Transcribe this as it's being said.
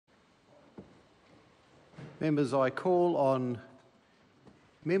Members, I call on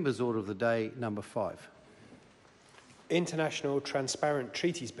Members' Order of the Day number 5. International Transparent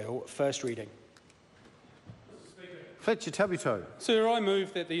Treaties Bill, first reading. Fletcher Tabuteau. Sir, I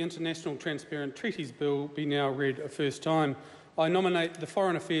move that the International Transparent Treaties Bill be now read a first time. I nominate the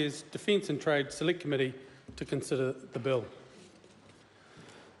Foreign Affairs, Defence and Trade Select Committee to consider the bill.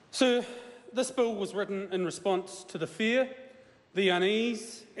 Sir, this bill was written in response to the fear, the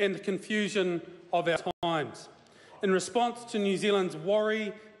unease and the confusion of our times, in response to New Zealand's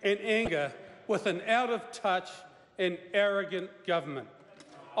worry and anger with an out-of-touch and arrogant government.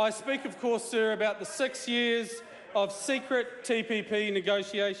 I speak, of course, sir, about the 6 years of secret TPP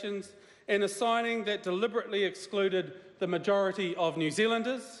negotiations and a signing that deliberately excluded the majority of New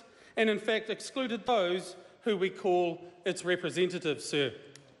Zealanders and, in fact, excluded those who we call its representatives, sir.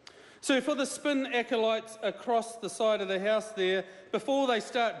 So for the spin acolytes across the side of the House there, before they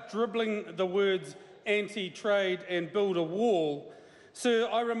start dribbling the words anti-trade and build a wall, sir,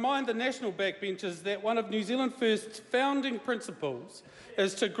 I remind the national backbenchers that one of New Zealand First's founding principles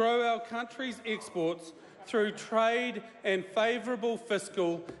is to grow our country's exports through trade and favourable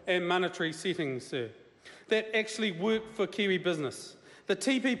fiscal and monetary settings, sir, that actually work for Kiwi business. The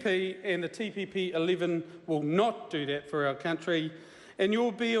TPP and the TPP 11 will not do that for our country, and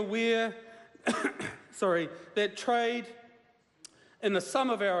you'll be aware that trade in the sum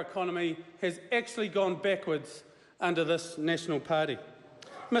of our economy has actually gone backwards under this National Party.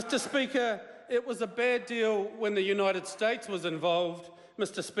 Mr. Speaker, it was a bad deal when the United States was involved.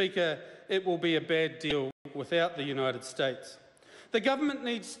 Mr. Speaker, it will be a bad deal without the United States. The government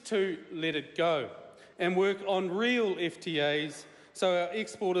needs to let it go and work on real FTAs so our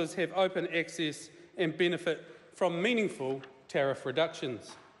exporters have open access and benefit from meaningful tariff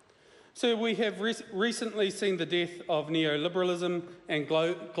reductions. So we have recently seen the death of neoliberalism and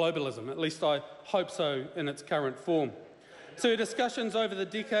globalism, at least I hope so in its current form. So discussions over the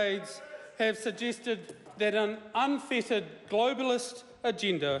decades have suggested that an unfettered globalist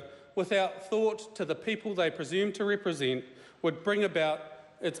agenda without thought to the people they presume to represent would bring about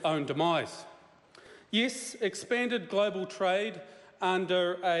its own demise. Yes, expanded global trade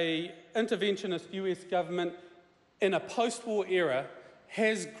under an interventionist US government in a post-war era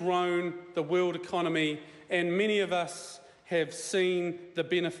has grown the world economy, and many of us have seen the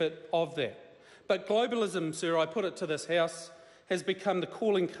benefit of that. But globalism, sir, I put it to this House, has become the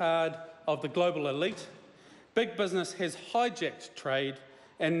calling card of the global elite. Big business has hijacked trade,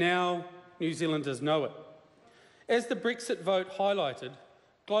 and now New Zealanders know it. As the Brexit vote highlighted,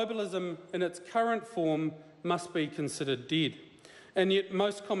 globalism in its current form must be considered dead, and yet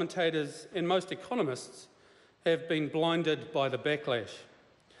most commentators and most economists have been blinded by the backlash.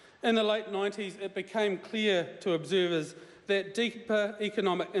 In the late 90s, it became clear to observers that deeper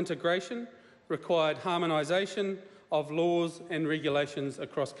economic integration required harmonisation of laws and regulations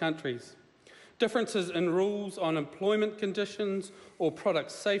across countries. Differences in rules on employment conditions or product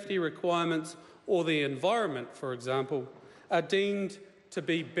safety requirements or the environment, for example, are deemed to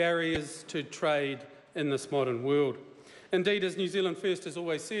be barriers to trade in this modern world. Indeed, as New Zealand First has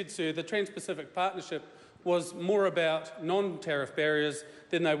always said, sir, the Trans-Pacific Partnership was more about non-tariff barriers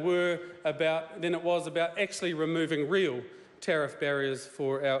than it was about actually removing real tariff barriers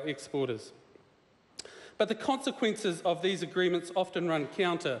for our exporters. But the consequences of these agreements often run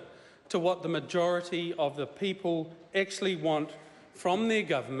counter to what the majority of the people actually want from their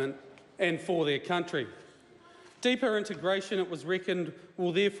government and for their country. Deeper integration, it was reckoned,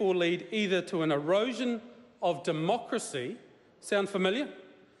 will therefore lead either to an erosion of democracy, sound familiar?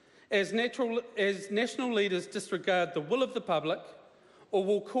 As national leaders disregard the will of the public, or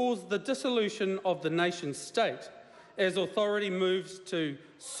will cause the dissolution of the nation-state as authority moves to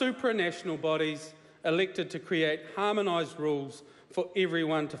supranational bodies elected to create harmonised rules for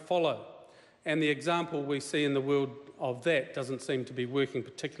everyone to follow. And the example we see in the world of that doesn't seem to be working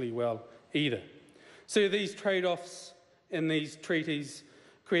particularly well either. So these trade-offs in these treaties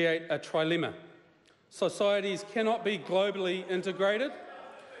create a trilemma. Societies cannot be globally integrated.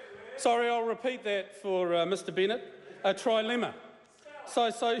 Sorry, I'll repeat that for Mr. Bennett. A trilemma.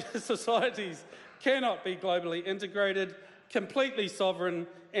 So societies cannot be globally integrated, completely sovereign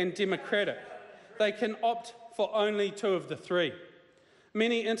and democratic. They can opt for only two of the three.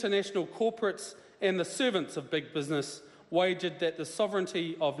 Many international corporates and the servants of big business wagered that the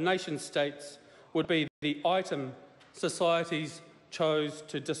sovereignty of nation-states would be the item societies chose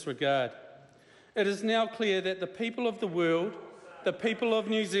to disregard. It is now clear that the people of the world, the people of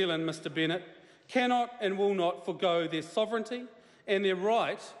New Zealand, Mr. Bennett, cannot and will not forgo their sovereignty and their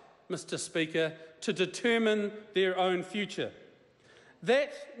right, Mr. Speaker, to determine their own future.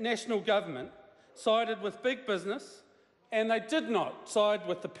 That national government sided with big business, and they did not side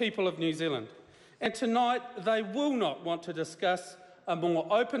with the people of New Zealand. And tonight they will not want to discuss a more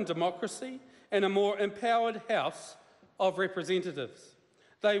open democracy and a more empowered House of Representatives.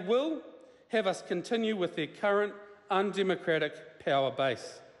 They will have us continue with their current undemocratic power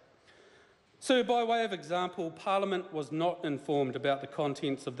base. So, by way of example, Parliament was not informed about the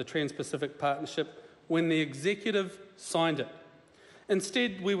contents of the Trans-Pacific Partnership when the Executive signed it.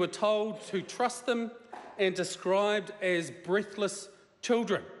 Instead, we were told to trust them and described as breathless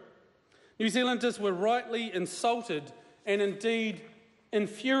children. New Zealanders were rightly insulted and indeed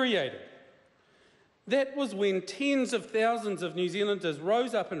infuriated. That was when tens of thousands of New Zealanders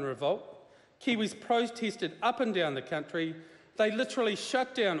rose up in revolt. Kiwis protested up and down the country. They literally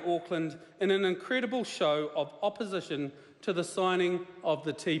shut down Auckland in an incredible show of opposition to the signing of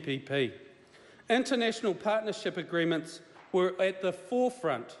the TPP. International partnership agreements were at the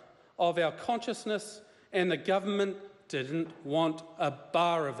forefront of our consciousness, and the government didn't want a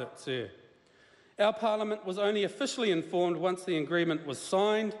bar of it, sir. Our Parliament was only officially informed once the agreement was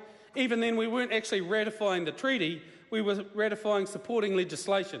signed. Even then, we weren't actually ratifying the treaty, we were ratifying supporting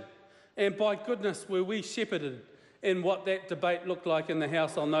legislation. And by goodness, were we shepherded in what that debate looked like in the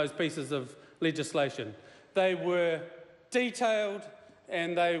House on those pieces of legislation. They were detailed,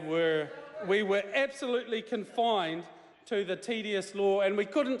 and we were absolutely confined to the tedious law, and we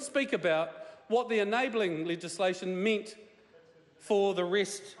couldn't speak about what the enabling legislation meant for the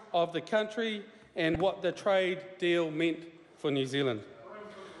rest of the country and what the trade deal meant for New Zealand.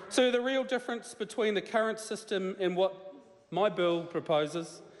 So the real difference between the current system and what my bill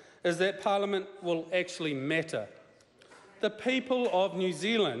proposes is that Parliament will actually matter. The people of New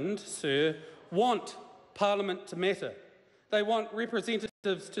Zealand, sir, want Parliament to matter. They want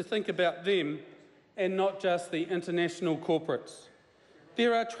representatives to think about them and not just the international corporates.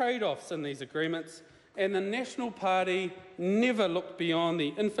 There are trade-offs in these agreements, and the National Party never looked beyond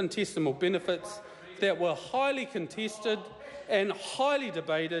the infinitesimal benefits that were highly contested and highly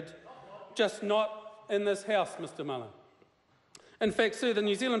debated, just not in this House, Mr Mullen. In fact, sir, the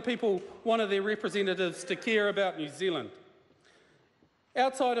New Zealand people wanted their representatives to care about New Zealand.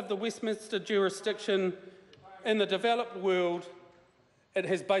 Outside of the Westminster jurisdiction, in the developed world, it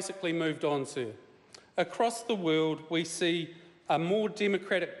has basically moved on, sir. Across the world, we see a more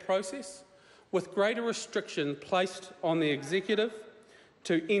democratic process with greater restriction placed on the executive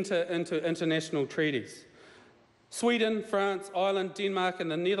to enter into international treaties. Sweden, France, Ireland, Denmark and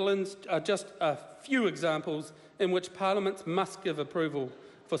the Netherlands are just a few examples in which parliaments must give approval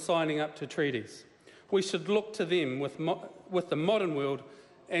for signing up to treaties. We should look to them with the modern world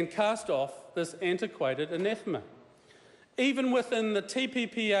and cast off this antiquated anathema. Even within the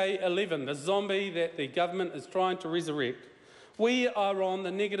TPPA 11, the zombie that the government is trying to resurrect, we are on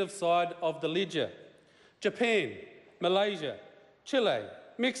the negative side of the ledger. Japan, Malaysia, Chile,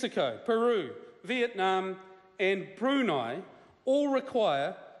 Mexico, Peru, Vietnam and Brunei all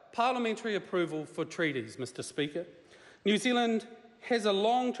require parliamentary approval for treaties, Mr Speaker. New Zealand has a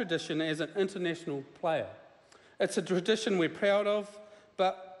long tradition as an international player. It's a tradition we're proud of,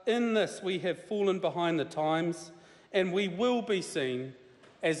 but in this we have fallen behind the times and we will be seen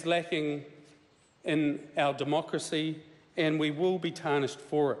as lacking in our democracy and we will be tarnished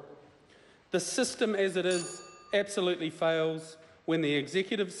for it. The system as it is absolutely fails when the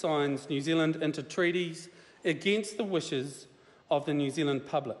executive signs New Zealand into treaties against the wishes of the New Zealand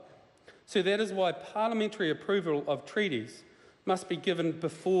public. So that is why parliamentary approval of treaties must be given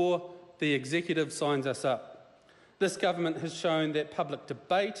before the executive signs us up. This government has shown that public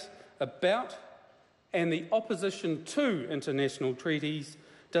debate about and the opposition to international treaties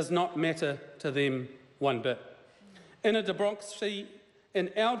does not matter to them one bit. In our democracy,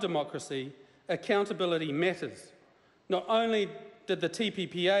 accountability matters. Not only did the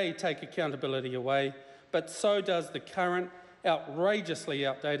TPPA take accountability away, but so does the current outrageously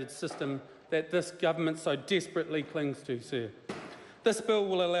outdated system that this government so desperately clings to, sir. This bill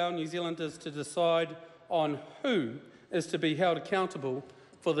will allow New Zealanders to decide on who is to be held accountable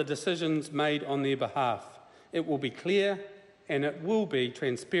for the decisions made on their behalf. It will be clear and it will be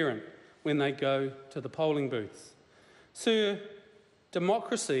transparent when they go to the polling booths. Sir,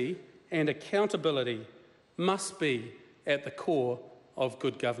 democracy and accountability must be at the core of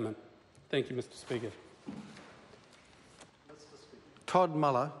good government. Thank you, Mr Speaker. Todd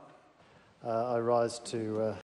Muller, I rise to